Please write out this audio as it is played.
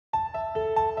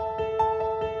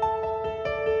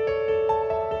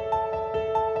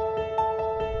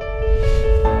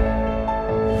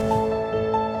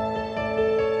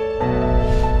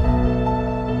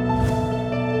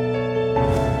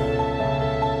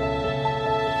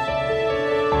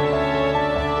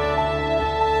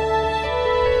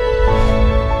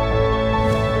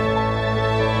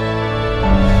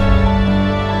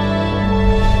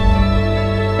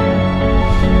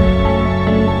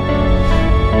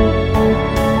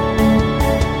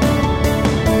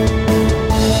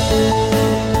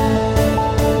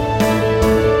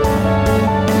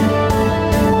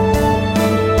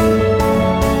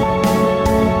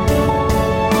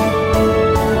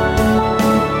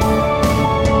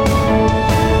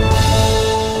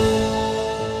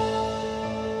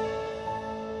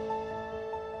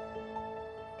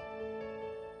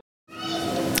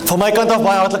Van my kant af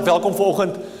baie hartlik welkom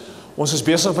vanoggend. Ons is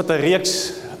besig met 'n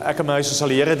reeks, ek en my huis sal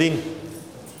die Here dien.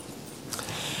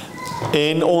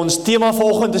 En ons tema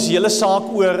vanoggend is die hele saak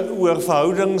oor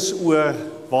verhoudings, oor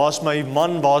waar is my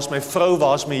man, waar is my vrou,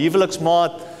 waar is my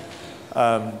huweliksmaat,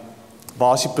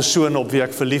 waar is die persoon op wie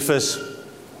ek verlief is.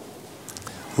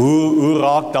 Hoe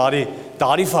raak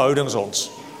daardie verhoudings ons?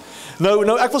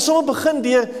 Nou ek wil sommer begin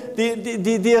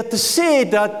deur te sê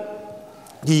dat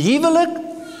die huwelik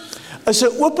is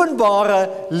 'n openbare,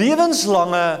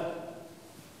 lewenslange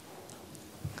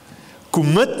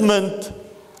commitment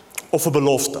of 'n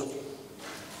belofte.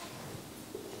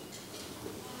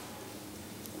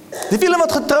 Die vele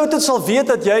wat getroud het sal weet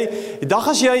dat jy, die dag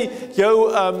as jy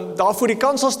jou daar voor die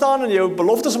kant sal staan en jou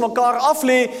beloftes aan mekaar af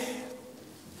lê,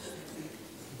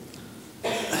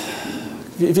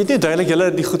 weet nie duidelik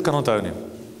julle die goed kan onthou nie.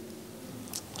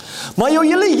 Maar jou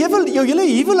hele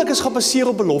huwelik is gebaseer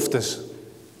op beloftes.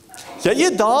 Jy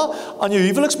eet daar aan jou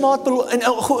huweliksmaat en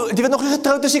jy weet nog nie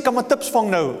getroud is, jy kan maar tips vang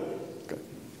nou. Okay.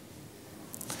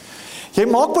 Jy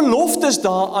maak beloftes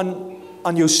daar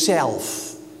aan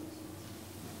jouself.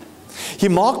 Jy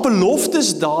maak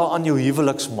beloftes daar aan jou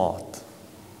huweliksmaat.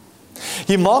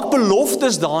 Jy maak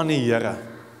beloftes daar aan die Here.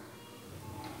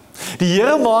 Die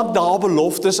Here maak daar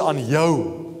beloftes aan jou.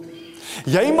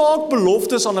 Jy maak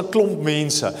beloftes aan 'n klomp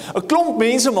mense. 'n Klomp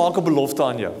mense maak 'n belofte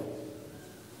aan jou.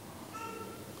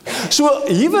 So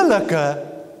huwelike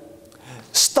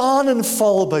staan en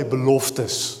val by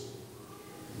beloftes.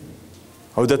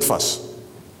 Hou dit vas.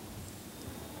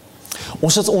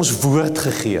 Ons het ons woord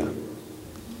gegee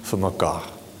vir mekaar.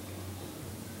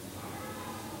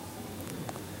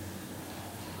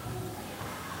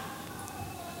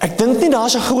 Ek dink nie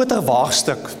daar's 'n groter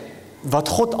waagstuk wat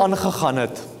God aangegaan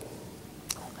het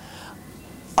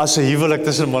as 'n huwelik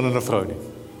tussen 'n man en 'n vrou nie.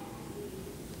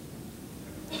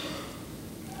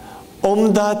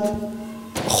 Omdat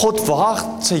God waag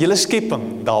sy hele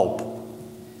skepping daarop.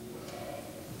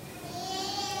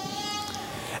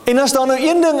 En as daar nou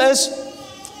een ding is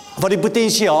wat die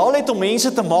potensiaal het om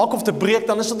mense te maak of te breek,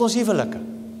 dan is dit ons huwelike.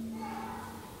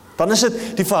 Dan is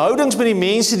dit die verhoudings met die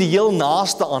mense die heel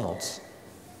naaste aan ons.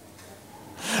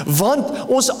 Want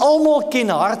ons almal ken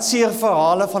hartseer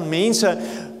verhale van mense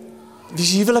wie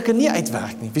se huwelike nie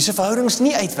uitwerk nie, wie se verhoudings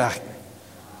nie uitwerk nie.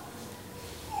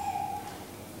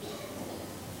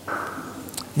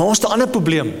 Maar ons het 'n ander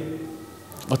probleem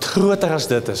wat groter as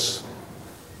dit is.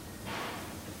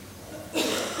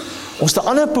 Ons het 'n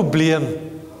ander probleem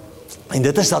en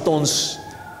dit is dat ons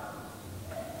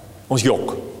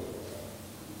jok.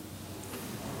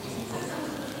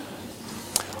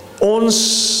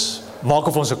 Ons maak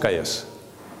of ons okay is.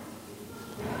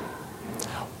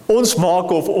 Ons maak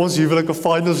of ons huwelike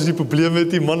fyn is, die probleem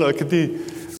het nie, man, ek het nie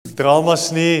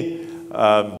dramas nie,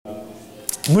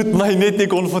 moet my net nie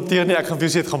konfronteer nie, ek gaan vir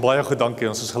jou sê, het gaan baie goed, dankie,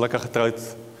 ons is gelukkig getroud,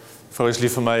 vrou is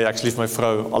lief vir my, ek is lief vir my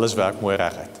vrou, alles werk mooi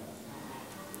reguit.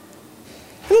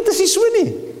 En dit is nie so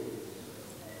nie.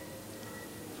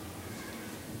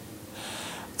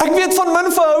 Ek weet van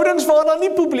min verhoudings waar daar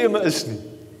nie probleme is nie,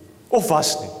 of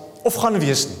was nie, of gaan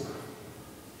wees nie.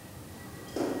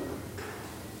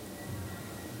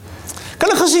 Kan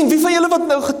ek gesien, wie van julle wat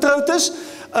nou getroud is,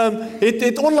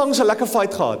 het onlangs 'n lekker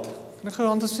fight gehad? Kan ek gou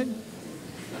hande sien?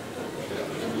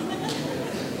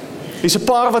 Hier's 'n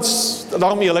paar wat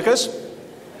daarom eerlik is.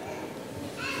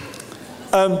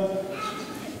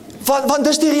 Want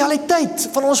dis die realiteit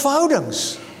van ons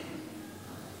verhoudings.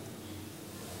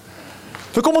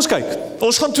 So kom ons kyk.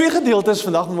 Ons gaan 2 gedeeltes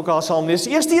vandag met mekaar saam lees.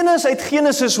 Die eerste een is uit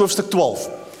Genesis hoofstuk 12.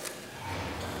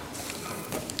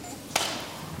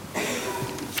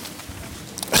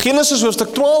 Genesis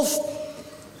hoofstuk 12,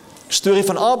 storie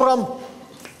van Abraham.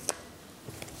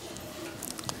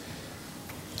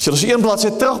 As jy dus 1 bladsy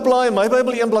terugblaai, my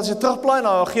Bybel 1 bladsy terugblaai,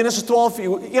 nou Genesis 12,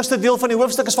 die eerste deel van die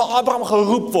hoofstuk is waar Abraham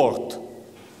geroep word.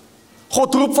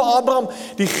 God roep vir Abraham,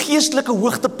 die geestelike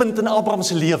hoogtepunt in Abraham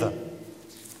se lewe.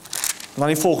 Dan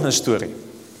die volgende storie.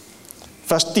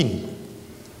 Vers 10.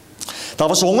 Daar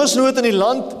was hongersnood in die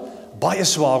land, baie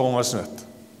swaar hongersnood.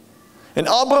 En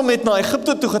Abraham het na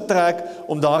Egipte toe getrek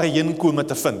om daar 'n heenkome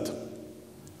te vind.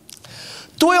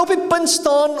 Toe hy op die punt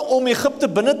staan om Egipte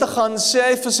binne te gaan, sê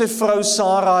hy vir sy vrou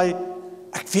Sarai,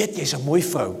 ek weet jy's 'n mooi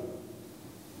vrou.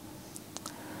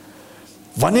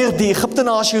 Wanneer die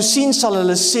Egiptenaars jou sien, sal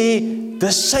hulle sê,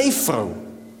 dis sy vrou.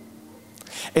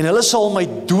 En hulle sal my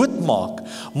doodmaak,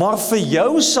 maar vir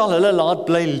jou sal hulle laat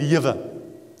bly lewe.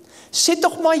 Sê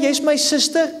tog maar, jy's my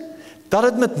suster, dat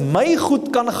dit met my goed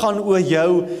kan gaan oor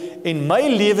jou en my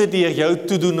lewe deur jou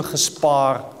toedoen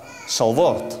gespaar sal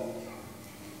word.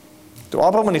 Toe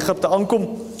Abraham in Egipte aankom,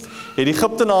 het die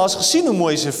Egiptenaars gesien hoe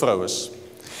mooi sy vrou is.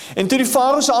 En toe die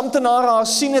Farao se amptenare haar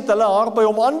sien, het hulle haar by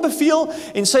hom aanbeveel,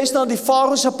 en sy is na die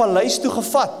Farao se paleis toe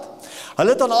gevat. Hulle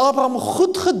het aan Abraham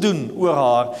goed gedoen oor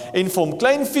haar, en vir hom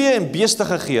kleinvee en beeste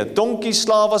gegee, donkies,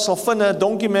 slawe, salvinne,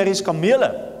 donkiemerries,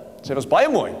 kamele. Sy was baie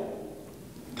mooi.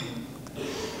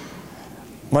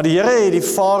 Maar die Here het die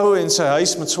Farao en sy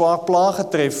huis met swaar plaag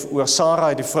getref oor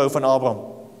Sarai, die vrou van Abraham.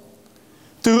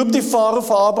 Toe roep die Farao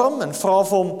vir Abraham en vra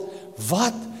vir hom,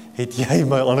 wat het jy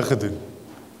my aangedoen?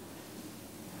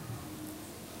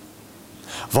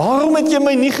 Waarom het jy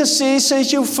my nie gesê sy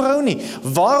is jou vrou nie?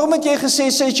 Waarom het jy gesê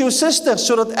sy is jou suster,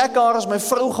 sodat ek haar as my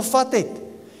vrou gevat het?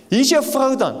 Hier is jou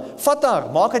vrou dan, vat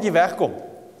haar, maak dat jy wegkom.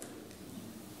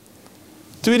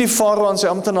 Toe het die Farao aan sy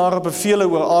amptenare bevele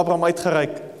oor Abraham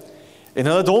uitgereik, en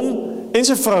hulle het hom en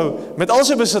sy vrou met al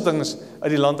sy besittings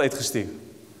uit die land uitgestuur.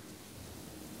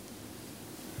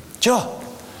 Tja,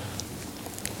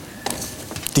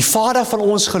 die vader van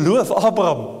ons geloof,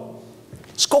 Abraham,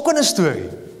 skokkende storie.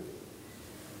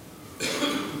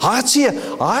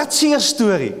 Hartseer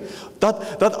storie,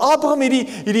 dat Abraham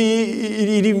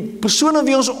die persoon aan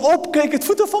wie ons opkyk, het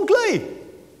voete van klei.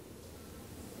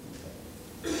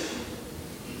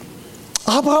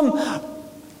 Abraham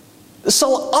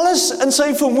sal alles in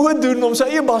sy vermoë doen om sy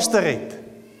eie bas te red.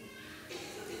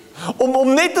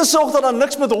 Om net te sorg dat daar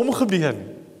niks met hom gebeur nie.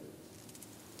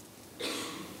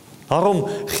 Daarom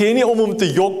gee nie om te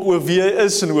jok oor wie hy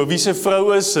is en oor wie sy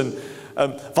vrou is en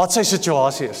wat sy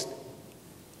situasie is.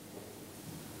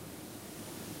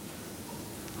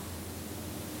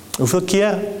 Hoeveel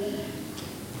keer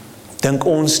dink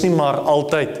ons nie maar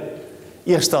altyd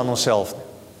eers aan onsself nie?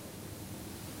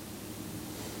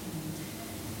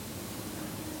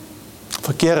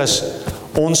 Hoeveel keer is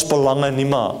ons belange nie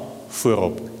maar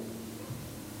voorop nie?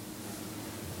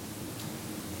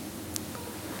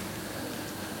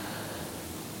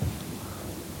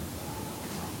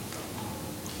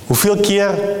 Hoeveel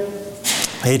keer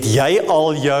het jy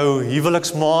al jou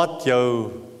huweliksmaat,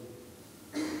 jou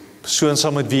persoon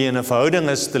saam met wie in 'n verhouding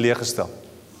is, teleurgestel?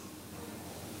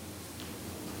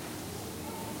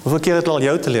 Hoeveel keer het al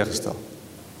jou teleurgestel?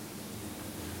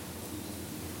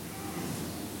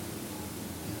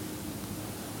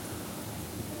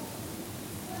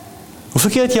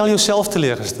 Hoeveel keer het jy al jouself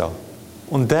teleurgestel?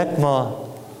 Ontdek maar,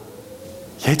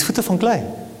 jy het voete van klei.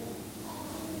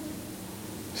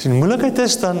 As die moeilikheid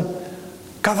is, dan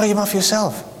cover jy maar vir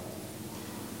jouself.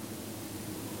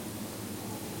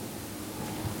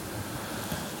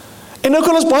 En nou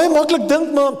kan ons baie maklik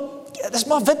dink, maar dit is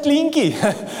maar wit leentjie.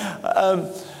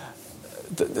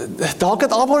 Dalk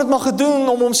het Abraham dit maar gedoen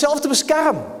om homself te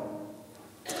beskerm.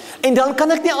 En dan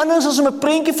kan ek nie anders as om 'n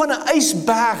prentjie van 'n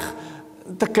ysberg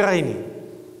te kry nie.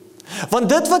 Want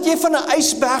dit wat jy van 'n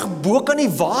ysberg bo kan die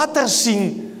water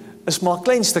sien, is maar 'n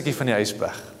klein stukkie van die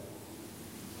ysberg.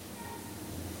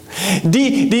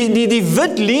 Die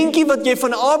wit leentjie wat jy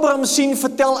van Abraham sien,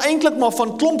 vertel eintlik maar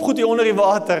van klomp goed hier onder die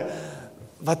water,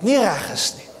 wat nie reg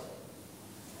is nie.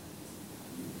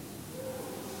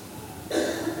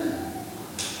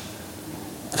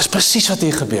 Dit is presies wat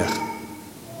hier gebeur.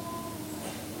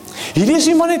 Hierdie is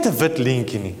nie maar net 'n wit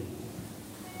leentjie nie.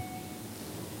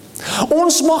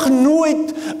 Ons mag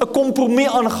nooit 'n kompromie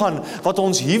aangaan wat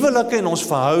ons huwelike en ons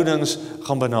verhoudings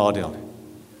gaan benadeel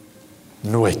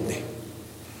nie. Nooit nie.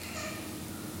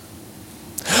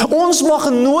 Ons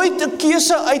mag nooit 'n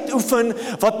keuse uitoefen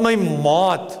wat my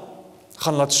maat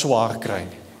gaan laat swaar kry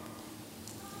nie.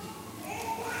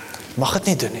 Mag dit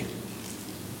nie doen nie.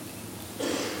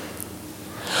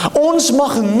 Ons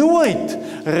mag nooit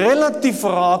relatief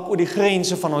raak oor die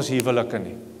grense van ons huwelike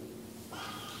nie.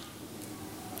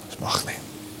 Ons mag nie.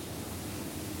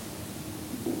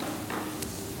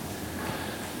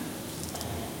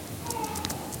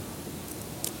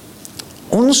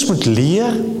 Ons moet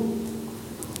leer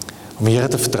om die Here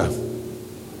te vertrou.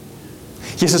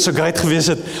 Jesus het so great gewees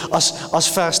het, as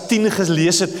vers 10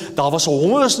 gelees het, daar was 'n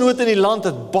hongersnood in die land,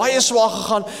 het baie swaar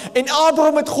gegaan, en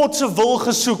Abraham het God se wil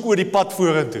gesoek oor die pad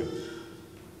vorentoe.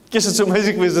 Jesus het so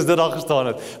amazing gewees as dit daar gestaan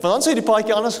het, want dan sou die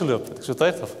paadjie anders geloop het, ek so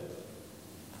tyd af.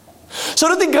 So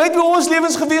dat die great by ons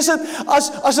lewens gewees het,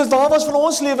 as dit daar was van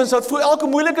ons lewens, dat voor elke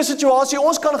moeilike situasie,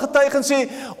 ons kan getuig en sê,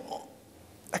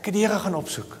 ek het die Here gaan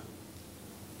opsoek.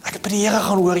 Ek het by die Here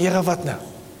gaan hoor, Here, wat nou?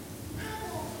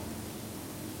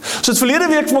 So het verlede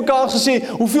week vir mekaar gesê,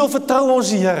 hoeveel vertrou ons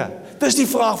die Here? Dis die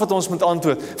vraag wat ons moet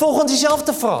antwoord. Volgens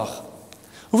dieselfde vraag.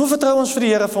 Hoeveel vertrou ons vir die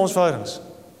Here vir ons verhoudings?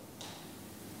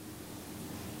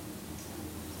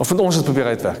 Of moet ons dit probeer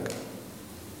uitwerk?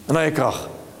 In eie krag,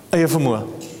 eie vermoë.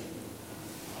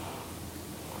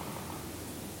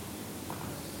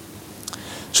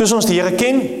 Soos ons die Here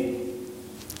ken,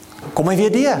 kom hy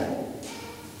weer deur.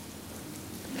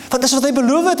 Want dis wat hy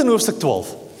beloof het in hoofstuk 12.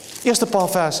 Eerste paar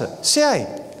verse. Sê hy,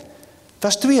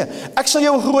 vers 2, ek sal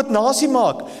jou 'n groot nasie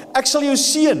maak, ek sal jou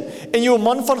seën en jou 'n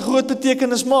man van groot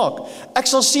betekenis maak. Ek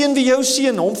sal seën wie jou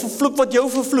seën, hom vervloek wat jou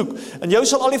vervloek, en jou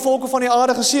sal al die volke van die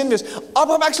aarde geseën wees.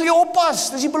 Abraham, ek sal jou oppas,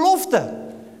 dis die belofte.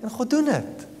 En God doen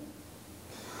dit.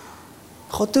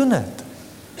 God doen dit.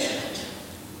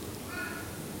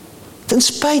 Ten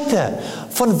spyte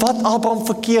van wat Abraham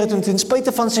verkeerd doen, ten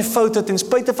spyte van sy foute, ten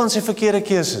spyte van sy verkeerde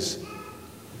keuses.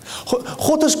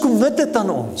 God is committed aan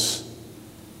ons.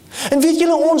 En weet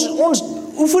julle, ons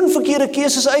oefen verkeerde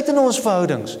keuses uit in ons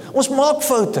verhoudings. Ons maak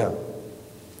foute.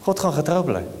 God gaan getrou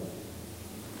bly.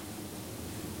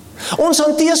 Ons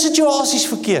hanteer situasies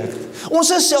verkeerd. Ons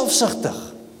is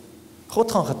selfsugtig.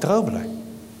 God gaan getrou bly.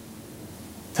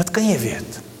 Dit kan jy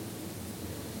weet.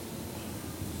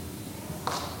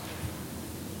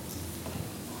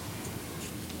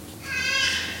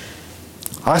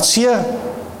 Hartseer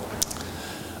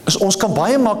is ons kan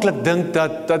baie maklik dink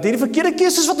dat hierdie verkeerde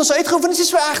keuses wat ons uitgeoefen is nie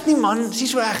so erg nie, man, is nie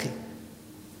so erg nie.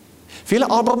 Vele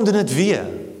Abraham doen dit weer.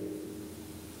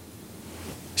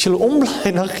 As jy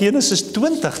omblaai na Genesis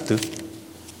 20 toe,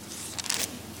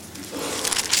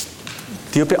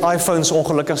 die op die iPhones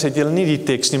ongelukkig sê julle nie die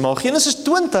teks nie, maar Genesis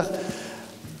 20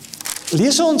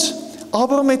 lees ons,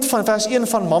 Abraham het van vers 1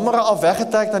 van Mamre af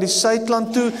weggetrek na die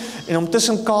suidland toe en hom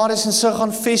tussen Kades en Sur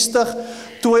gaan vestig.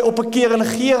 Toe hy op 'n keer in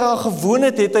Gerar gewoon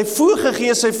het, het hy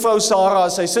voorgegee sy vrou Sara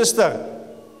as sy suster.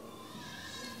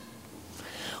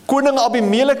 Koning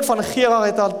Abimelek van Gerar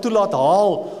het haar toelaat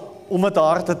haal om met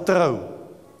haar te trou.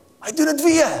 Hy doen dit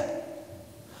weer.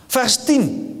 Vers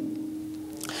 10.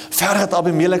 Verder het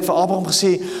Abimelek vir Abraham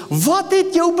gesê, wat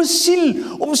het jou besiel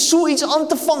om so iets aan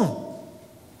te vang?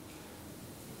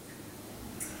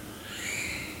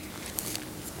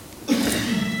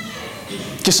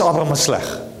 Kies Abraham is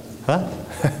sleg. Huh?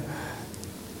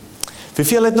 Wie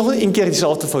veel het nog een keer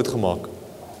dieselfde fout gemaak?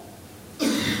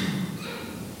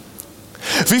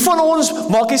 Wie van ons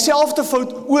maak dieselfde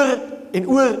fout oor en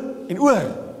oor en oor?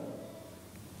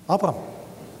 Abraham.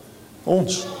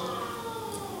 Ons.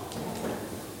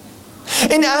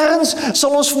 En ergens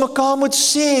sal ons vir mekaar moet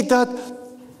sê dat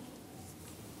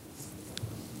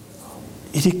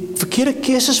die verkeerde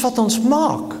keuses wat ons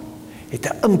maak, het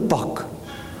 'n impak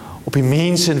op die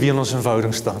mense in wie ons in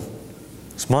verhouding staan.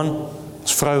 Ons man,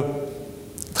 ons vrou,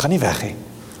 het gaan nie weg nie.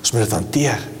 Ons moet dit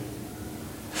hanteer.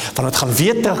 Want het gaan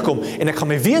weer terugkom en ek gaan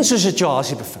my weer in so 'n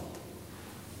situasie bevind.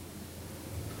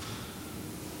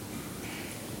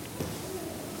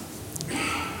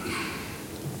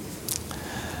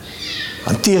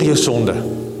 Hanteer jou sonde.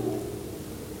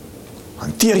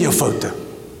 Hanteer jou foute.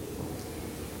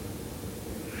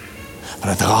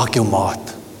 Want het raak jou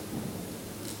maat.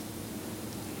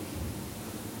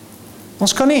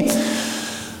 Ons kan nie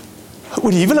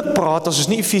oor die huwelik praat as ons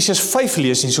nie Efesiërs 5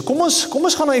 lees nie. So kom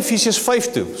ons gaan na Efesiërs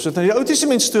 5 toe. So het nou die Ou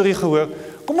Testament storie gehoor.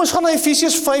 Kom ons gaan na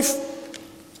Efesiërs 5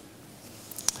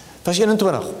 vers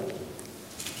 21.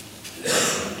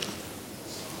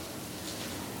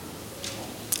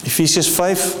 Efesiërs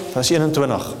 5 vers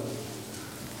 21.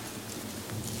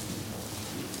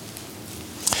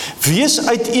 Wees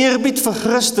uit eerbied vir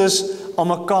Christus aan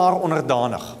mekaar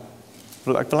onderdanig.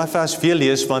 Ek wil hy vers weer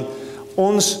lees, want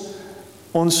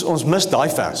ons mis daai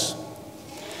vers.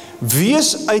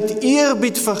 Wees uit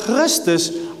eerbied vir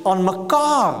Christus aan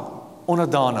mekaar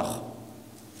onderdanig.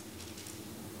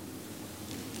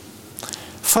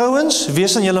 Vrouens,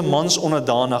 wees aan julle mans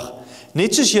onderdanig,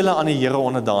 net soos julle aan die Here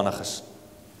onderdanig is.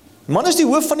 Man is die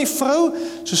hoof van die vrou,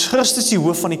 soos Christus die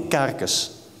hoof van die kerk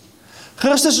is.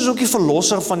 Christus is ook die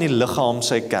verlosser van die liggaam,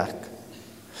 sy kerk.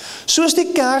 Soos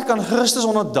die kerk aan Christus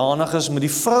onderdanig is, moet die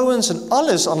vrouens in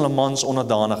alles aan hulle mans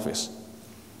onderdanig wees.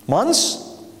 Mans,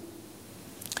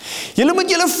 julle moet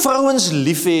julle vrouens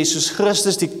lief hê, soos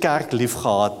Christus die kerk lief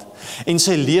gehad en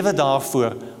sy lewe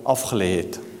daarvoor afgelê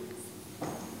het.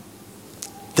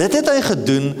 Dit het hy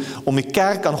gedoen om die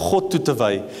kerk aan God toe te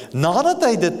wy, nadat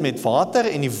hy dit met water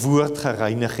en die woord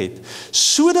gereinig het,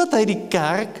 sodat hy die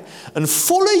kerk in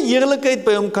volle heerlikheid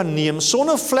by hom kan neem,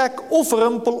 sonder vlek of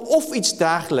rimpel of iets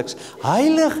dergeliks,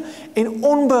 heilig en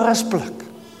onberispelik.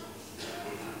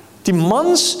 Die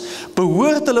mans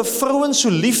behoort hulle vrouens so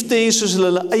lief te hê soos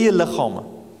hulle eie liggame.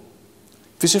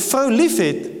 Wie sy vrou lief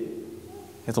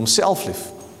het homself lief.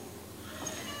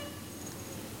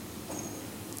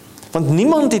 Want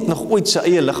niemand het nog ooit sy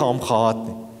eie liggaam gehad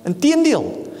nie. Inteendeel,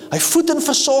 hy voed en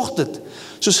versorg dit,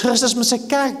 soos Christus met sy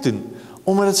kerk doen,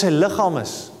 omdat dit sy liggaam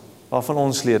is, waarvan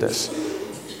ons lede is.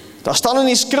 Daar staan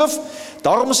in die skrif,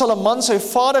 daarom sal 'n man sy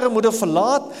vader en moeder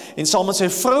verlaat, en sal met sy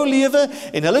vrou lewe,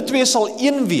 en hulle twee sal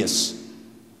een wees.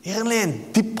 Hierin lê 'n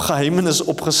diep geheimenis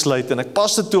opgesluit en ek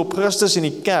pas dit toe op Christus en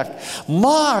die kerk.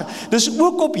 Maar dis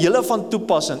ook op julle van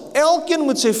toepassing. Elkeen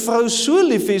moet sy vrou so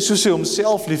lief hê soos hy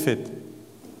homself liefhet.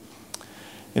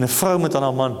 En 'n vrou moet aan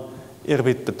haar man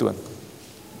eerbied betoon.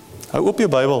 Hou op jou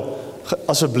Bybel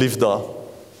asseblief daar.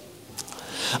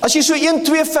 As jy so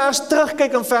 1-2 vers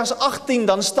terugkyk in vers 18,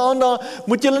 dan staan daar,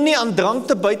 moet julle nie aan drank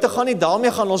te buite gaan nie,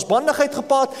 daarmee gaan losbandigheid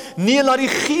gepaard, nee, laat die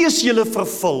Gees julle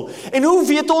vervul. En hoe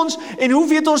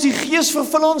weet ons die Gees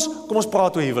vervul ons? Kom ons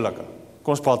praat oor huwelike.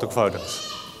 Kom ons praat ook verhoudings.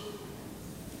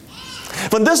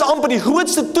 Want dis amper die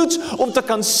grootste toets om te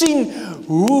kan sien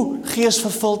hoe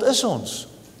geesvervuld is ons.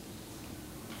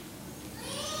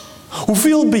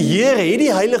 Hoeveel beheer het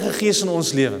die Heilige Gees in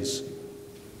ons lewens?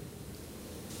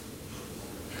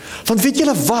 Want weet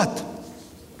julle wat?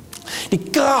 Die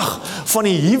krag van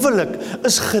die huwelik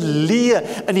is geleë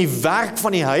in die werk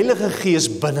van die Heilige Gees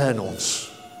binne in ons.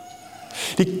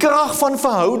 Die krag van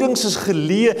verhoudings is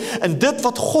geleë in dit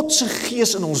wat God se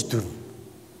Gees in ons doen.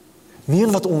 Nie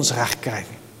in wat ons reg kry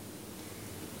nie.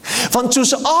 Want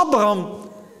soos Abraham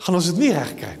gaan ons dit nie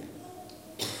reg kry nie.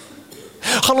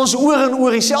 Gaan ons oor en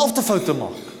oor dieselfde foute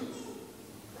maak.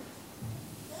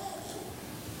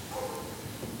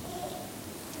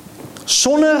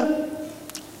 Sonder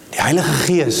die Heilige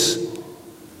Gees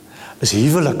is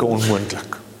huwelike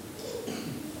onmoontlik.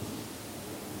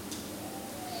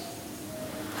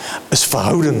 Is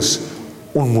verhoudings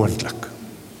onmoontlik.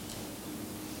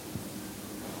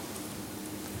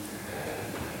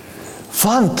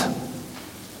 Want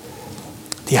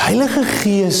die Heilige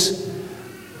Gees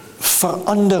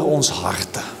verander ons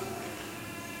harte.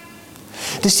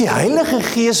 Dis die Heilige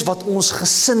Gees wat ons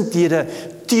gesindhede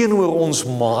teenoor ons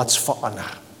maats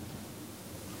verander.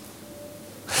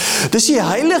 Dis die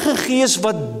Heilige Gees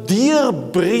wat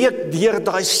deurbreek deur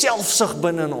daai selfsug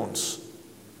binne in ons.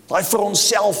 Daai vir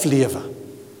onsself lewe.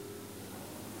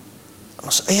 In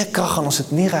ons eie krag gaan ons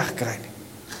dit nie reg kry nie.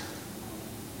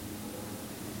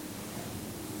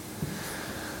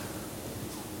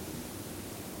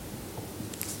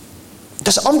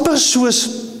 Dis amper soos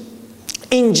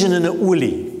engine in 'n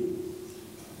olie.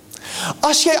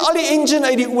 As jy al die engine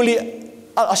uit die olie,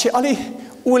 as jy al die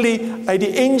olie uit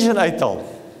die engine uithaal,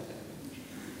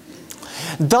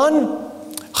 dan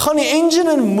gaan die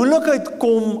engine in moeilikheid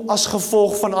kom as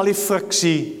gevolg van al die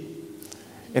friksie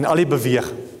en al die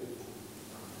beweging.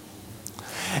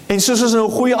 En soos ons nou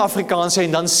 'n goeie Afrikaans sê,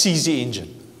 en dan seize die engine.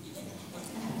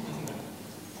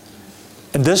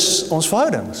 En dis ons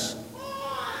verhoudings.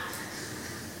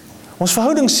 Ons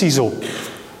verhoudings seize op.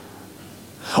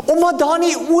 Omdat daar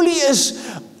nie olie is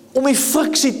om die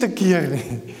friksie te keer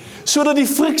nie, sodat die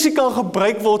friksie kan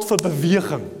gebruik word vir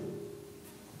beweging.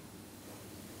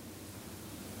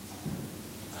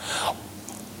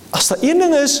 As daar een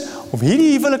ding is om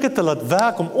hierdie huwelike te laat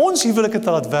werk, om ons huwelike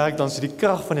te laat werk, dan is dit die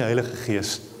krag van die Heilige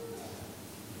Gees.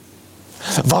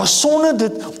 Waar sonder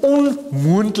dit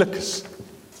onmoontlik is.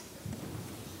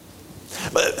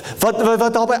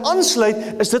 Wat daarbij aansluit,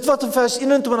 is dit wat in vers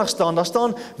 21 staan. Daar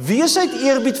staan, wees uit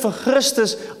eerbied vir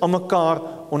Christus aan mekaar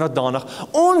onderdanig.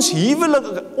 Ons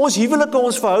huwelike,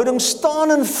 ons verhouding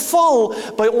staan en val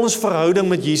by ons verhouding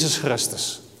met Jesus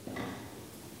Christus.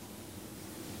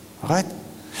 Right?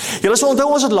 Julle sal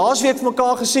onthou, ons het laasweek vir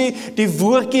mekaar gesê, die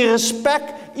woordjie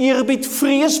respek, eerbied,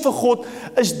 vrees vir God,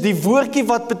 is die woordjie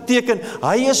wat beteken,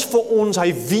 hy is vir ons,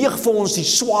 hy weeg vir ons die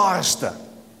swaarste.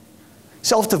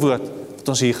 Selfde woord wat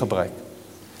ons hier gebruik.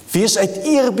 Wees uit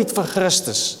eerbied vir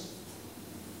Christus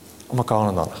om mekaar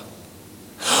onderdanig.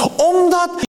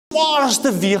 Omdat die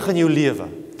swaarste weeg in jou lewe,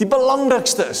 die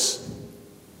belangrikste is,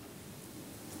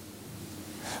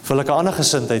 wil ek 'n ander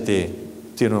gesindheid hê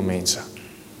teenoor mense.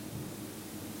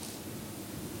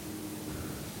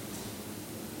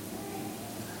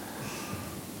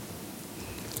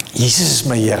 Jesus is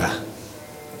my Here.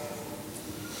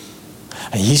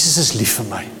 En Jesus is lief vir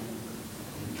my.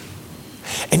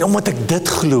 En omdat ek dit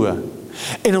glo,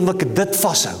 en omdat ek dit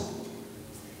vashou,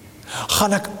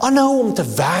 gaan ek aanhou om te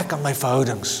werk aan my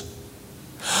verhoudings.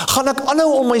 Gaan ek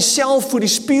aanhou om myself voor die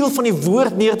spieël van die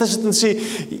woord neer te sit en sê,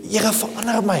 Here,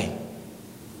 verander my.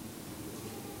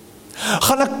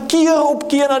 Gaan ek keer op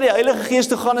keer na die Heilige Gees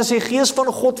toe gaan en sê, Gees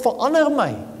van God, verander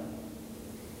my.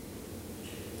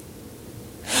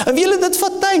 En weet julle, dit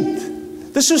vat tyd.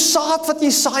 Dit is so saad wat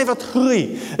jy saai wat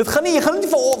groei. Jy gaan nie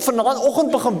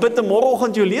vanoggend begin bid en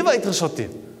môreoggend jou lewe uitgesorteer.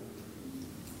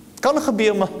 Het kan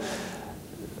gebeur, maar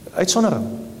uitsondering.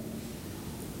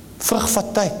 Vrug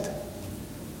vat tyd.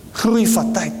 Groei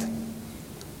vat tyd.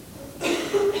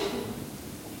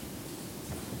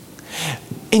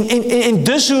 En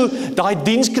dis hoe daai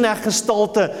diensknegt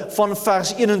gestalte van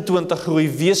vers 21 groei,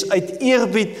 wees uit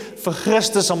eerbied vir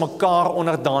Christus aan mekaar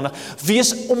onderdanig,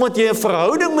 wees omdat jy 'n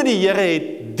verhouding met die Here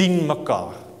het, dien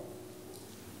mekaar.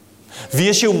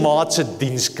 Wees jou maat se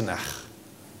diensknegt.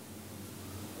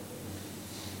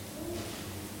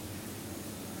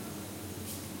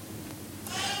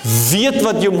 Weet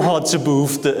wat jou maat se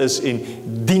behoefte is en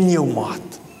dien jou maat.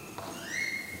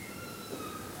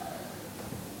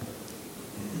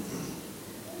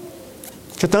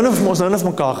 Ek het ons nou vir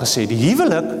mekaar gesê, die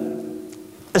huwelik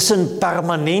is 'n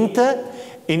permanente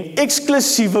en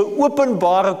eksklusiewe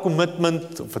openbare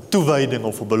kommitment of 'n toewyding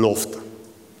of 'n belofte.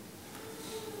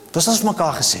 Dis ons vir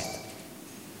mekaar gesê.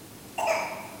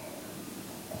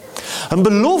 'n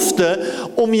belofte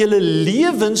om julle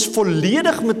lewens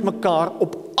volledig met mekaar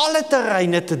op alle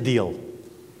terreine te deel.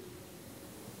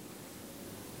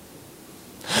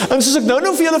 En soos ek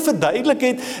nou vir julle verduidelik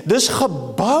het, dis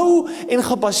gebou en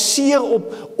gebaseer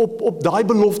op daai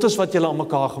beloftes wat julle aan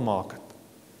mekaar gemaak het.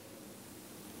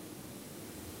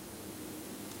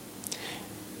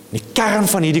 Die kern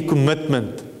van hierdie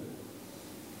commitment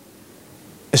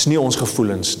is nie ons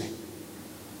gevoelens nie.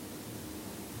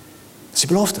 Dis die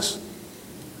beloftes.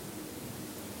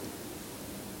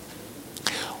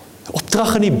 Die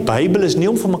opdrag in die Bybel is nie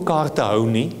om van mekaar te hou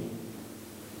nie.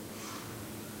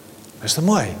 Is dit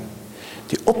mooi?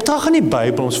 Die opdrag in die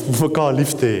Bybel ons vir mekaar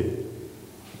lief te hê.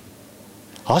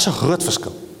 Daar's 'n groot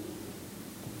verskil.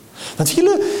 Want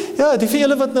julle, ja, die van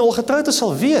julle wat nou al getroud is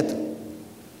sal weet.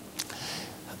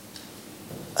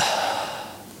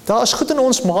 Daar is goed in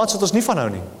ons maats wat ons nie van hou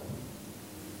nie.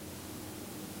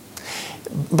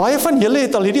 Baie van julle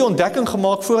het al hierdie ontdekking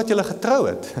gemaak voordat julle getrou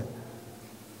het.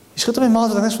 Jy skud op my maat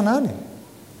wat ek niks van hou nie.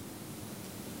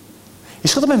 Jy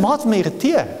skud op my maat wat my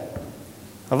irriteer.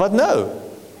 En wat nou?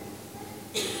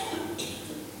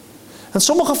 In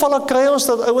sommige gevalle kry ons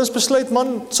dat ouens besluit,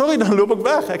 man, sorry, dan loop ek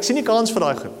weg. Ek sien nie kans vir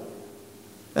daai goed.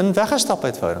 En weggestap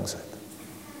uit verhoudings uit.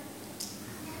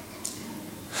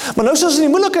 Maar nou is ons in die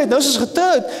moeilikheid, nou is ons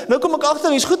getroud. Nou kom ek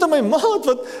agter, hier's goed aan my maat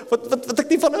wat ek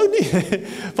nie van hou nie.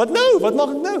 Wat nou? Wat mag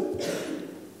ek nou?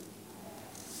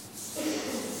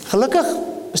 Gelukkig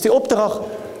is die opdrag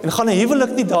en gaan 'n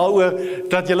huwelik nie daaroor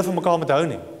dat julle vir mekaar moet hou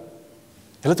nie.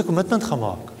 Julle het 'n kommitment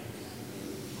gemaak.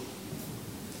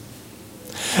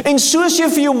 En soos jy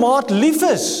vir jou maat lief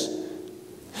is,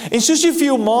 en soos jy vir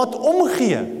jou maat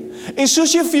omgee, en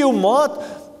soos jy vir jou maat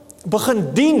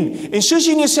begin dien, en soos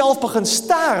jy in jouself begin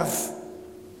sterf,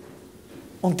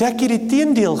 ontdek jy die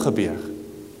teendeel gebeur.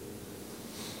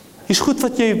 Hier's goed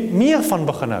wat jy meer van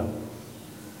begin hou.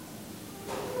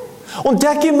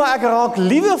 Ontdek jy maar ek raak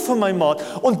liewer vir my maat.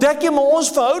 Ontdek jy maar ons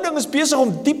verhouding is besig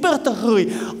om dieper te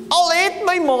groei. Al het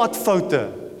my maat foute,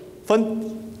 want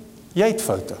jy het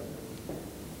foute.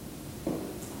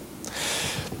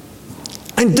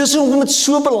 En dis hoekom dit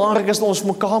so belangrik is dat ons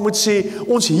vir mekaar moet sê,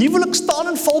 ons huwelik staan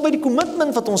en val by die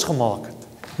kommitment wat ons gemaak het.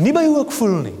 Nie by hoe ek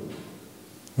voel nie.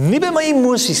 Nie by my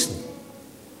emosies nie.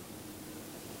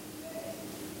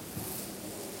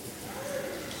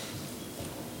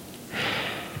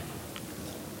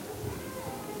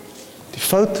 Die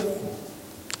fout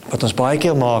wat ons baie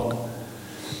keer maak,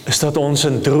 is dat ons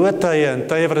in droë tye en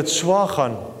tye wat dit swaar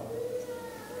gaan,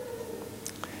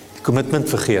 die kommitment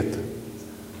vergeet.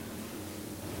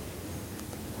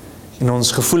 En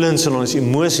ons gevoelens en ons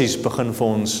emosies begin vir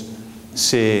ons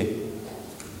sê,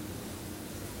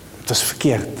 dit is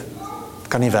verkeerd, dit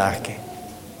kan nie werk nie.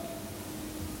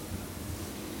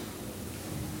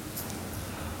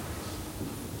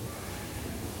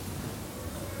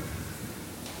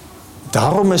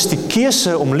 Daarom is die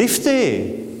keuse om lief te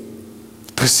hê,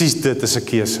 presies dit is 'n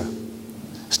keuse.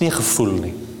 Is nie 'n gevoel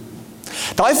nie.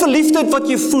 Daai verliefdheid wat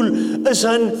jy voel, is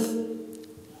 'n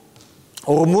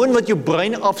hormoon wat jou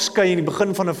brein afskei in die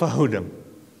begin van 'n verhouding.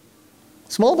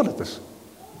 Smal wat dit is.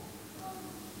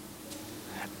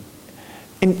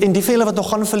 En die vele wat nog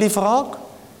gaan verlief raak,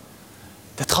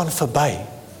 dit gaan verby.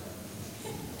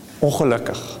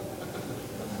 Ongelukkig.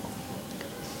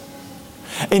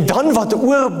 En dan wat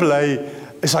oorbly,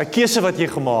 is daai keuse wat jy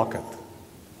gemaak het.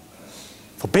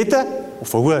 Vir beter of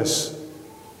vir worse.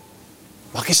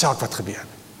 Maak nie saak wat gebeur.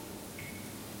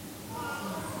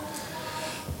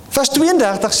 Vers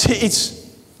 32 sê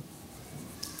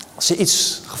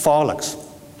iets gevaarliks.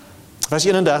 Vers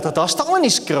 31, daar staan in die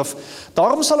skrif,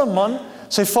 daarom sal 'n man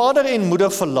sy vader en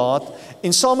moeder verlaat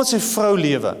en saam met sy vrou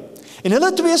lewe. En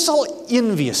hulle twee sal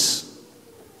een wees.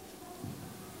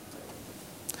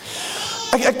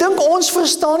 Ek dink ons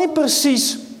verstaan nie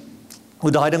presies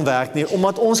hoe daai ding werk nie,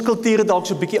 omdat ons kulture dalk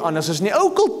so 'n bietjie anders is. In die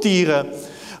ou kulture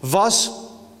was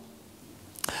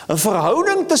 'n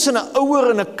verhouding tussen 'n ouer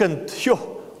en 'n kind, joh,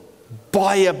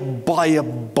 baie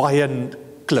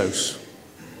close.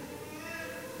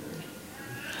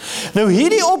 Nou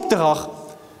hierdie opdrag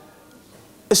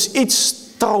is iets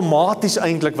traumaties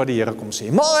eintlik wat die Here kom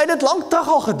sê, maar hy het dit lank terug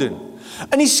al gedoen.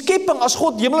 In die skepping, as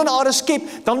God hemel en aarde skep,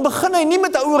 dan begin hy nie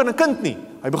met 'n ouer en 'n kind nie.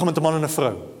 Hy begin met 'n man en 'n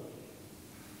vrou.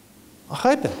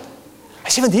 Begryp dit? Hy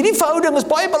sê, want hierdie verhouding is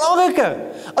baie belangriker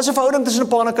as 'n verhouding tussen 'n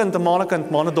pa en 'n kind, 'n ma en 'n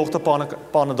kind, ma en 'n dogter, pa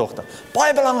en 'n dogter.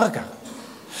 Baie belangriker.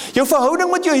 Jou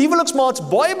verhouding met jou huweliksmaat is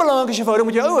baie belangrik as jou verhouding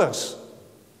met jou ouers.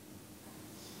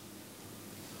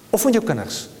 Of met jou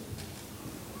kinders.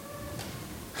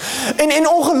 En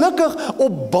ongelukkig,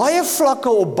 op baie vlakke,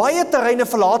 op baie terreine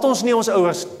verlaat ons nie ons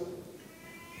ouers.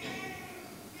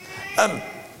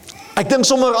 Ek dink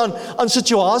sommer aan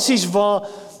situasies waar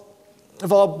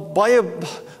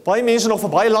baie mense nog vir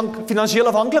baie lank finansiëel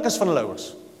afhanklik is van hulle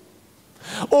ouers.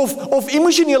 Of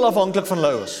emosioneel afhanklik van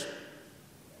hulle ouers.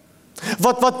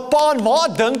 Wat pa en ma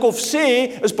dink of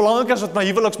sê, is belangriker as wat my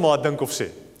huweliksmaat dink of sê.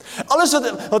 Alles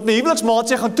wat my huweliksmaat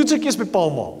sê, gaan toets ek eers by pa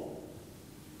en ma.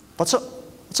 Wat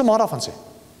sou ma daarvan sê?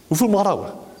 Hoe voel ma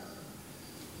daaroor?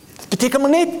 Dit beteken maar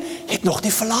net, jy het nog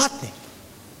nie verlaat nie.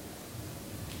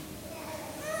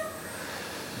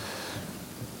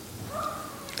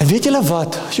 En weet julle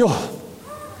wat? Joh,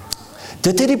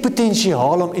 dit het die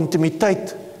potensiaal om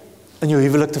intimiteit in jou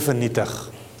huwelik te vernietig.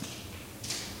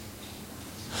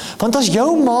 Want as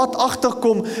jou maat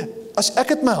agterkom, as ek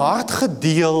het my hart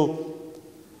gedeel,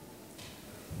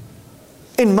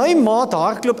 en my maat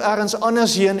hardloop ergens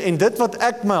anders heen, en dit wat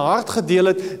ek my hart gedeel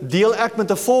het, deel ek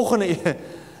met 'n volgende,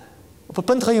 op 'n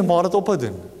punt gaan jou maat dit ophou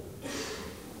doen.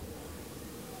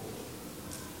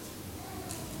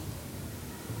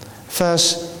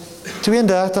 Vers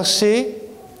 32 sê,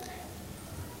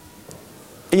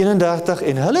 31,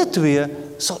 en hulle twee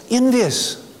sal een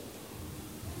wees.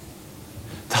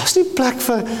 Daar is nie plek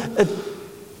vir 'n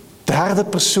derde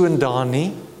persoon daar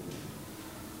nie.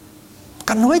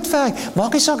 Kan nooit werk.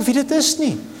 Maak nie saak wie dit is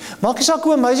nie. Maak nie saak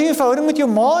hoe amazing jou verhouding met jou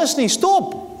ma is nie.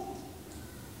 Stop.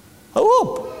 Hou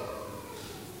op.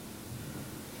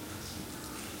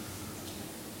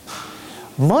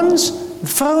 Mans,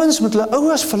 vrouens met hulle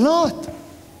ouers verlaat.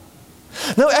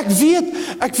 Nou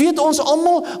ek weet ons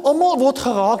almal word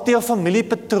geraak deur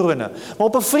familiepatrone, maar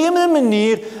op 'n vreemde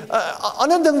manier, 'n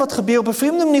ander ding wat gebeur, op 'n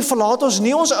vreemde manier verlaat ons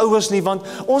nie ons ouers nie, want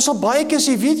ons sal baie keer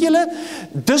sê, weet julle,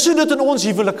 dis hoe dit in ons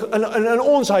huwelik, in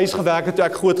ons huis gewerk het toe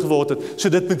ek groot geword het, so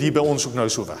dit moet hier by ons ook nou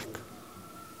so werk.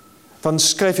 Dan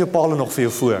skryf jou pa nog vir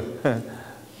jou voor,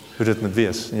 hoe dit moet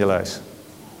wees in julle huis.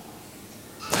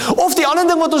 Of die ander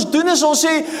ding wat ons doen is, ons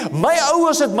sê, my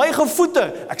ouers het my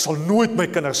gevoeder, ek sal nooit my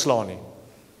kinders slaan nie.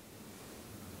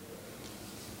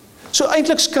 So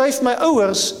eintlik skryf my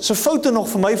ouers se foute nog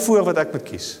vir my voor wat ek moet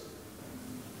kies.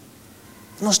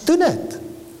 En ons doen dit.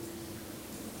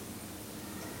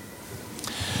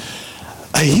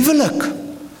 'n Huwelik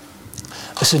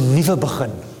is 'n nuwe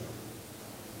begin.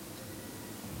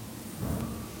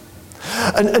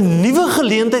 'n nuwe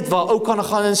geleentheid waar ou kan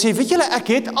gaan en sê, weet julle, ek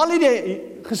het al die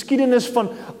geskiedenis van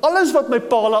alles wat my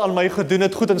paal aan my gedoen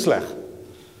het, goed en sleg.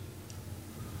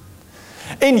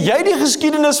 En jy die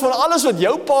geskiedenis van alles wat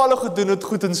jou paal gedoen het,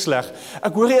 goed en sleg.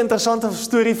 Ek hoor 'n interessante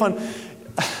storie van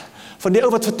die ou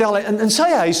wat vertel, in sy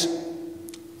huis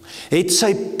het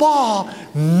sy pa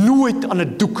nooit aan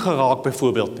 'n doek geraak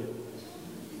byvoorbeeld.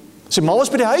 Sy ma was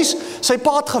by die huis, sy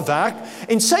pa het gewerk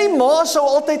en sy ma sou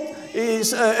altyd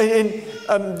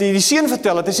die seun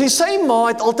vertel het, hy sê sy ma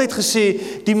het altyd gesê,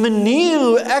 die manier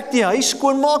hoe ek die huis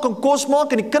skoonmaak en kos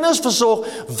maak en die kinders versorg,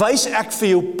 wys ek vir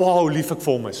jou pa hoe lief ek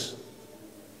vir hom is.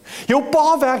 Jou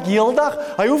pa werk heeldag,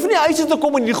 hy hoef nie huis toe te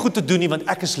kom en nie goed te doen nie, want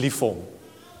ek is lief vir hom.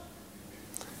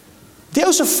 Die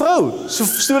ou se vrou, so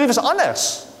storie was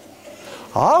anders.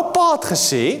 Haar pa het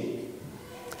gesê,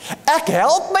 ek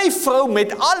help my vrou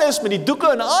met alles, met die doeke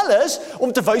en alles,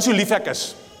 om te wys hoe lief ek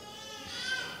is.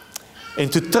 En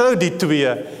toe trou die twee,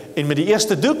 en met die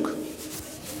eerste doek,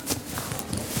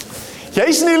 jy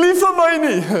is nie lief vir my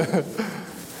nie.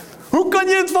 Hoe kan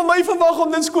jy dit van my verwag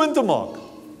om dit skoon te maak?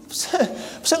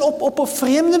 Op 'n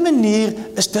vreemde manier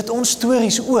is dit ons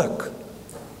stories ook.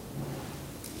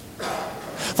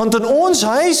 Want in ons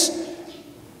huis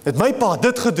het my pa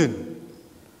dit gedoen.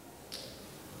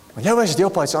 Maar jou huis het jou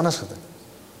pa iets anders gedoen.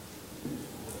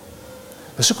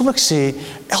 Dus hoekom ek sê,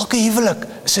 elke huwelik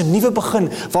is 'n nuwe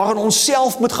begin, waarin ons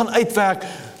self moet gaan uitwerk.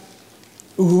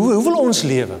 Hoe wil ons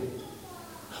lewe?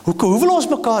 Hoe wil ons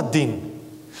mekaar dien?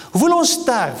 Hoe wil ons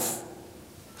sterf?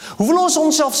 Hoe wil ons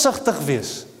onselfsugtig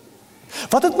wees?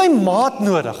 Wat het my maat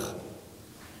nodig?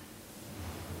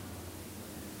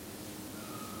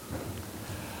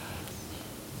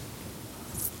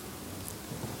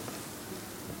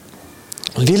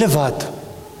 Want weet julle wat?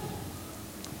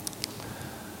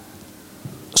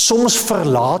 Soms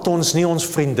verlaat ons nie ons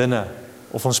vriendinne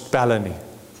of ons pelle nie.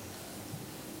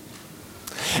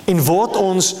 En word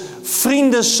ons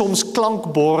vriende soms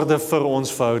klankborde vir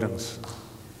ons verhoudings.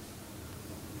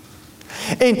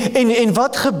 En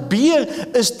wat gebeur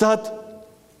is dat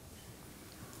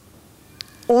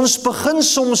ons begin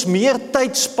soms meer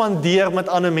tyd spandeer met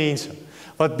ander mense,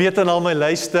 wat beter na my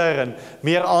luister en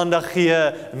meer aandag gee,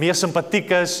 meer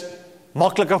simpatiek is,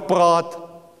 makliker praat.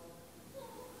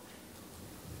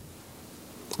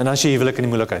 En dan is jy huwelik in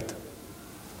die moeilikheid.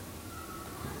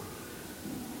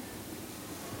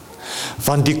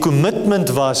 Want die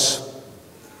commitment was,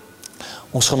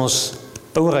 ons gaan ons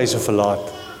ouerhuise verlaat.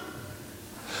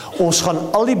 Ons gaan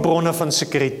al die bronne van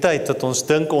sekuriteit wat ons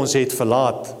dink ons het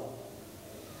verlaat,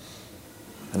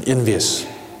 en een wees.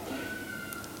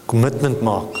 Commitment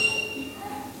maak.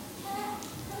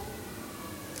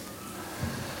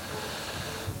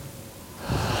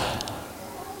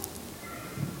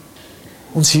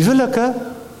 Ons huwelike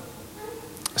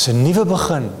is 'n nuwe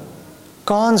begin.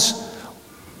 Kans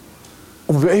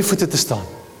om op jou eie voete te staan.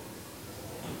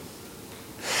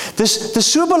 Dit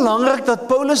is so belangrik dat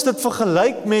Paulus dit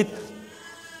vergelyk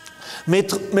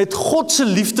met God se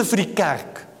liefde vir die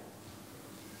kerk.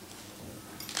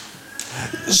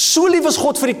 So lief is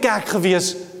God vir die kerk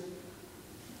gewees,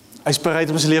 hy is bereid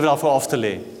om sy lewe daarvoor af te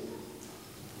lê.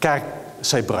 Kerk,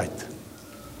 sy bruid.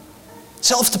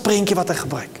 Selfde prentjie wat hy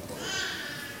gebruik.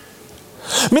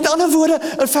 Met ander woorde,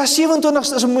 in vers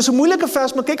 27 is 'n moeilike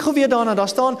vers, maar kyk gou weer daarna, daar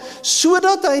staan,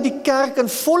 sodat hy die kerk in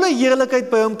volle heerlikheid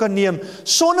by hom kan neem,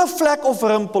 sonder vlek of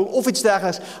rimpel of iets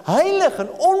dergeliks, heilig en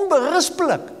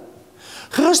onberispelik.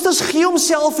 Christus gee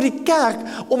homself vir die kerk,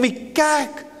 om die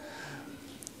kerk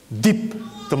diep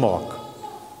te maak.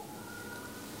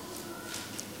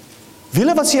 Weet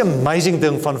julle wat is die amazing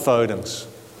ding van verhoudings?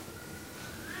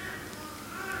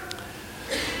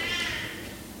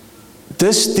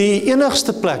 Dis die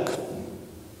enigste plek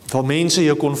waar mense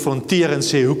jou konfronteer en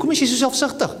sê, hoekom is jy so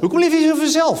selfsugtig? Hoekom leef jy so vir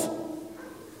jouself?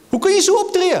 Hoe kan jy so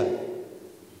optree?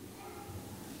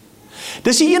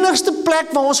 Dis die enigste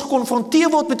plek waar ons gekonfronteer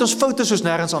word met ons foute soos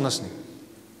nêrens anders nie.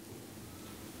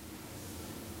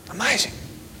 Amazing.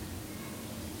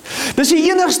 Dis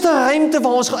die enigste ruimte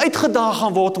waar ons uitgedaag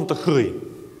gaan word om te groei.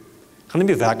 Gaan nie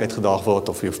meer werk uitgedaag word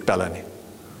of jy pelle nie.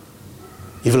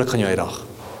 Huwelik gaan jou uitdaag.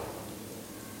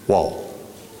 Wow.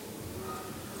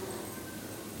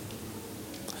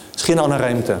 Is geen ander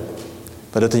ruimte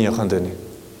wat dit in jou gaan doen nie.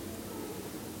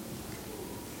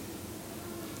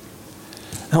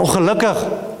 En ongelukkig,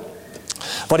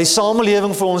 wat die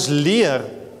samelewing vir ons leer,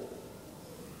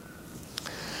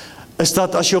 is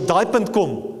dat as jy op daai punt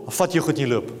kom, vat jy goed nie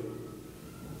loop.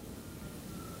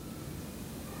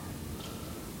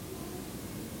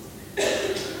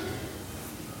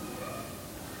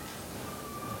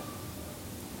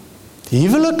 Die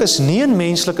huwelik is nie 'n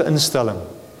menslike instelling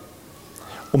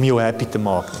om jou happy te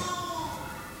maak nie.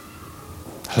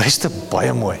 Luister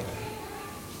baie mooi.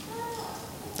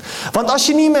 Want as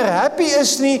jy nie meer happy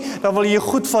is nie, dan wil jy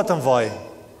goed vat en waai.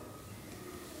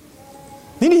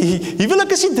 Nee,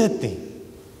 huwelik is nie dit nie.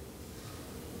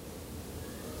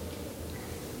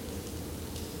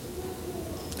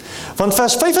 Want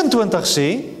vers 25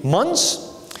 sê, mans,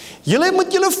 julle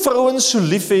moet julle vrouens so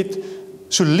lief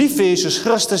hê soos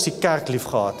Christus die kerk lief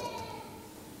gehad het.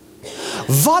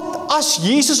 Wat as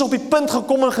Jesus op die punt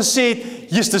gekom en gesê het,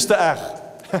 Jesus, dis te erg.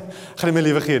 Gaan nie my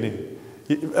liewe gee nie.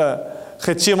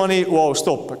 Getsemane, wow,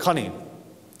 stop, ek gaan nie.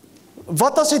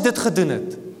 Wat as hy dit gedoen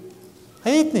het?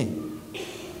 Hy het nie.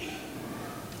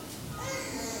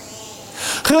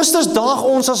 Christus daag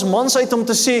ons as mans uit om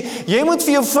te sê, jy moet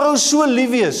vir jou vrou so lief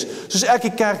wees, soos ek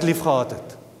die kerk lief gehad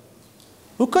het.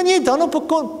 Hoe kan jy dan op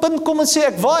 'n punt kom en sê,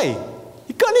 ek waai?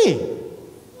 Jy kan nie.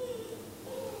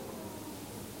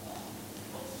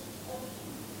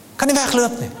 Kan nie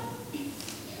wegloop nie.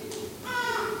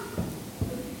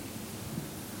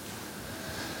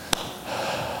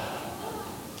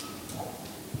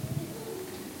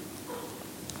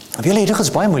 Weet jy, dit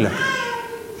is baie moeilik.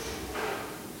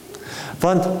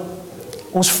 Want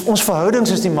ons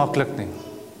verhoudings is nie maklik nie.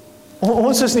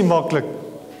 Ons is nie maklik.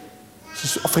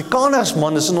 Soos Afrikaners,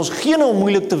 man, is in ons gene om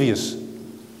moeilik te wees.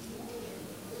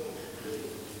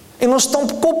 En ons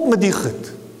stamp kop met die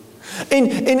goed.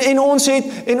 En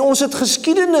ons het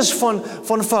geskiedenis van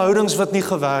verhoudings wat nie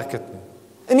gewerk het nie.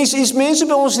 En is mense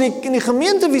by ons in die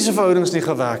gemeente wie se verhoudings nie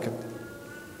gewerk het.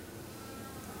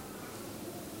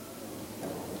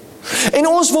 En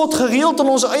ons word gereeld in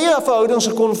ons eie verhoudings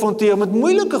gekonfronteer met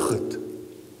moeilike goed.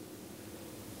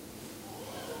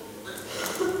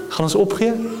 Gaan ons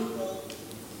opgee?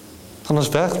 Gaan ons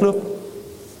wegloop?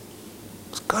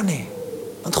 Dat kan nie.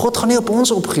 Want God gaan nie op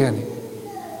ons opgee nie.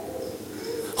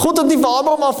 God het nie vir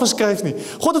Abraham afgeskryf nie.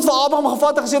 God het vir Abraham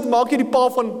gevat en gesê, maak jy die pa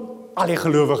van al die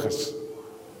gelowiges.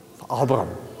 Vir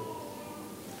Abraham.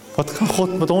 Wat gaan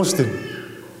God met ons doen?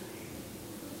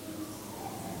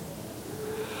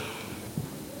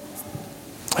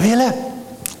 Weet julle,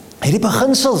 hierdie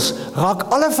beginsels raak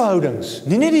alle verhoudings,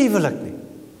 nie net die huwelik nie.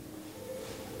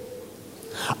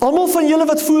 Almal van julle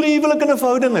wat voor die huwelik in 'n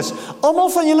verhouding is, almal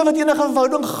van julle wat enige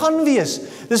verhouding gaan wees,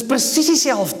 dis presies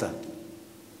dieselfde.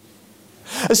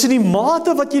 Is in die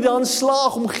mate wat jy daarin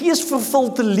slaag om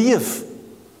geesvervuld te leef,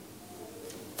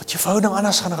 wat jou verhouding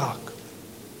anders gaan raak.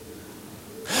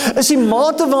 Is die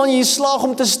mate waarin jy slaag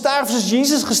om te sterf soos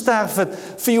Jesus gesterf het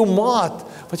vir jou maat,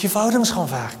 wat jou verhoudings gaan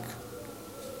werk.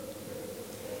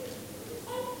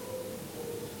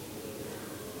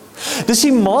 Dis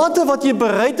die mate wat jy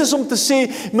bereid is om te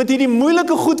sê, met hierdie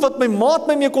moeilike goed wat my maat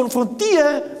my mee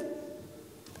konfronteer,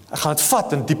 ek gaan dit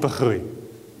vat en diepe groei.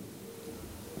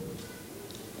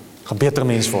 Ek gaan beter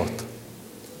mens word.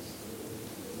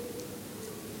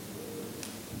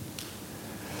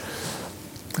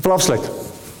 Ek wil afsluit.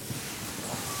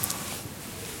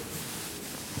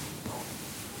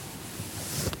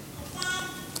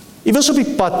 Jy was op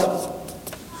die pad,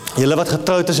 julle wat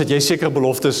getroud is, het jy seker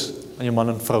beloftes aan jou man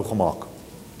en vrou gemaak.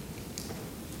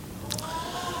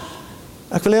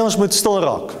 Ek wil hê ons moet stil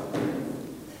raak.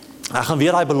 Ek gaan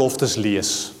weer daai beloftes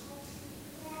lees.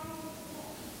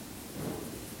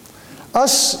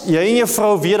 As jy en jou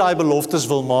vrou weer daai beloftes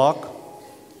wil maak,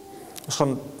 ons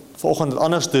gaan vanoggend dit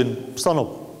anders doen, staan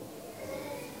op.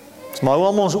 Ons maak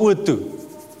hom ons oë toe.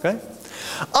 Okay?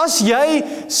 As jy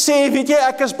sê, weet jy,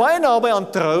 ek is baie naby aan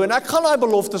trou en ek gaan daai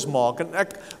beloftes maak en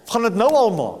ek gaan dit nou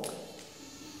al maak.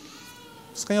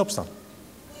 Dus kan jy opstaan.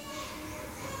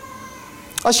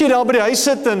 As jy daar by die huis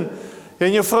sit en jy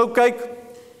en jou vrou kyk,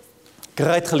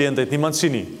 great geleentheid, niemand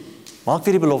sien nie. Maak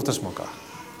weer die beloftes mekaar.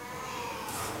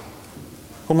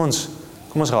 Kom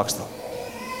ons raak stil.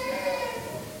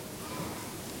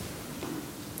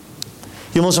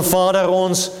 Hemelse Vader,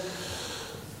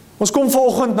 ons kom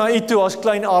vanoggend na U toe as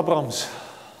klein Abrahams.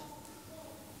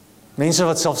 Mense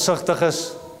wat selfsugtig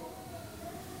is,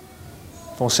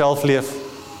 vir onsself leef,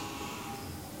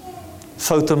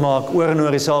 foute maak, oor en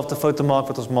oor dieselfde foute maak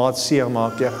wat ons maat seer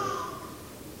maak, Here.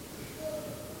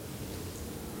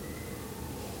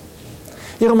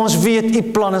 Here, ons weet U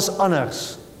plan is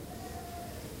anders.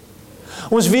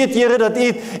 Ons weet, Here, dat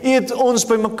U het ons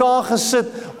by mekaar gesit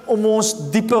om ons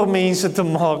dieper mense te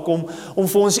maak, om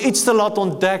vir ons iets te laat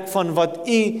ontdek van wat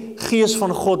U Gees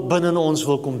van God binne ons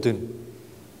wil kom doen.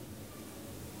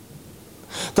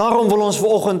 Daarom wil ons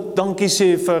vanoggend dankie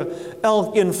sê vir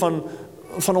elkeen van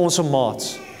ons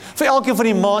maats. Vir elkeen van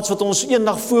die maats wat ons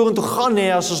eendag vorentoe gaan hê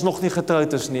as ons nog nie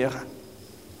getroud is nie, Here.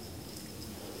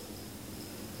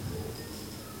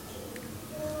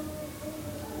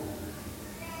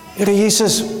 Here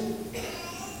Jesus,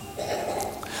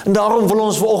 en daarom wil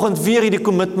ons vanoggend weer hierdie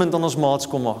commitment aan ons maats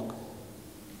kom maak.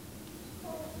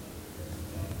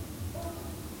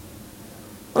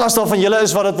 En as daar van julle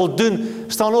is wat dit wil doen,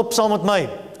 staan op saam met my.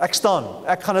 Ek staan,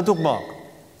 ek gaan dit ook maak.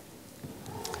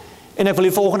 En ek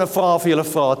wil die volgende vraag vir julle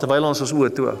vra, terwyl ons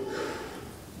oë toe hou.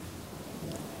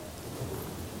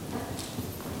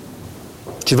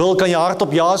 As jy wil, kan jy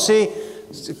hardop ja sê,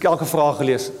 as ek elke vraag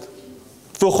gelees het.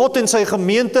 Voor God en sy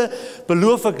gemeente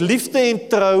beloof ek liefde en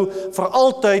trou vir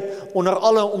altyd onder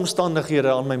alle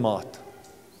omstandighede aan my maat.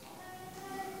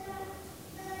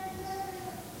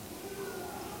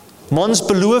 Mans,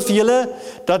 beloof julle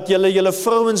dat julle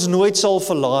vrouens nooit sal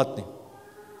verlaat nie.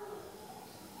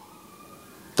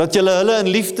 Dat julle hulle in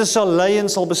liefde sal lei en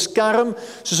sal beskerm,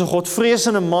 soos 'n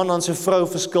godvreesende man aan sy vrou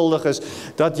verskuldig is,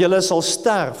 dat julle sal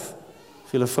sterf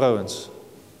vir julle vrouens.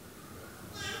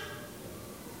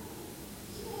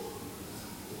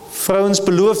 Vrouens,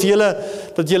 beloof julle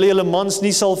dat julle mans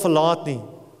nie sal verlaat nie.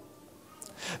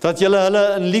 Dat julle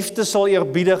hulle in liefde sal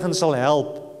eerbiedig en sal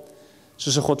help,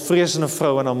 soos 'n godvreesende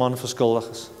vrou aan haar man verskuldig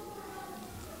is.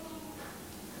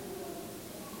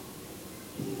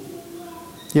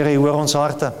 Here, hoor ons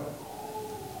harte.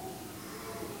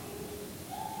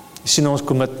 U sien ons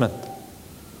commitment.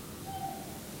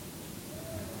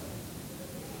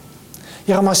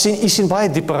 Here, maar u sien baie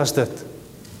dieper as dit.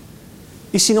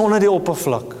 U sien onder die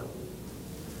oppervlak.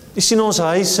 U sien ons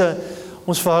huise,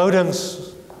 ons verhoudings,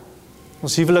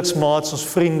 ons huweliksmaats, ons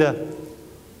vriende.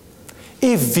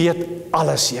 U weet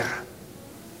alles, Here.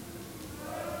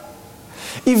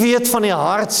 U weet van die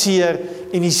hartseer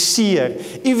en die seer.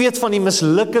 U weet van die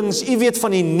mislukkings, u weet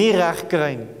van die nie reg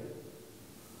kry nie.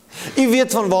 U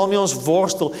weet van waarmee ons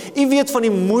worstel. U weet van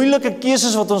die moeilike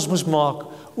keuses wat ons moes maak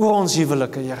oor ons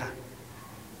huwelike, Here.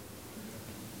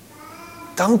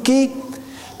 Dankie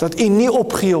dat U nie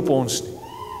opgee op ons nie.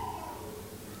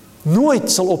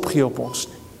 Nooit sal opgee op ons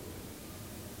nie.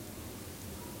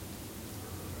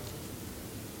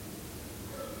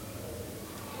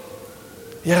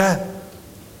 Here,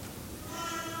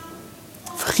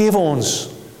 vergewe ons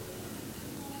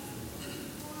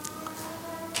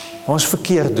waar ons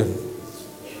verkeerd doen.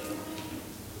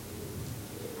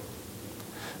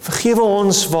 Vergewe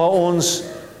ons waar ons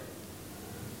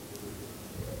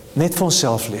net vir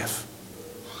onsself leef.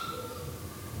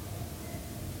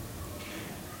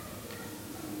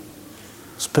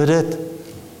 Ons bid dit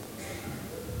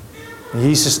in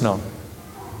Jesus naam.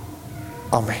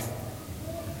 Amen.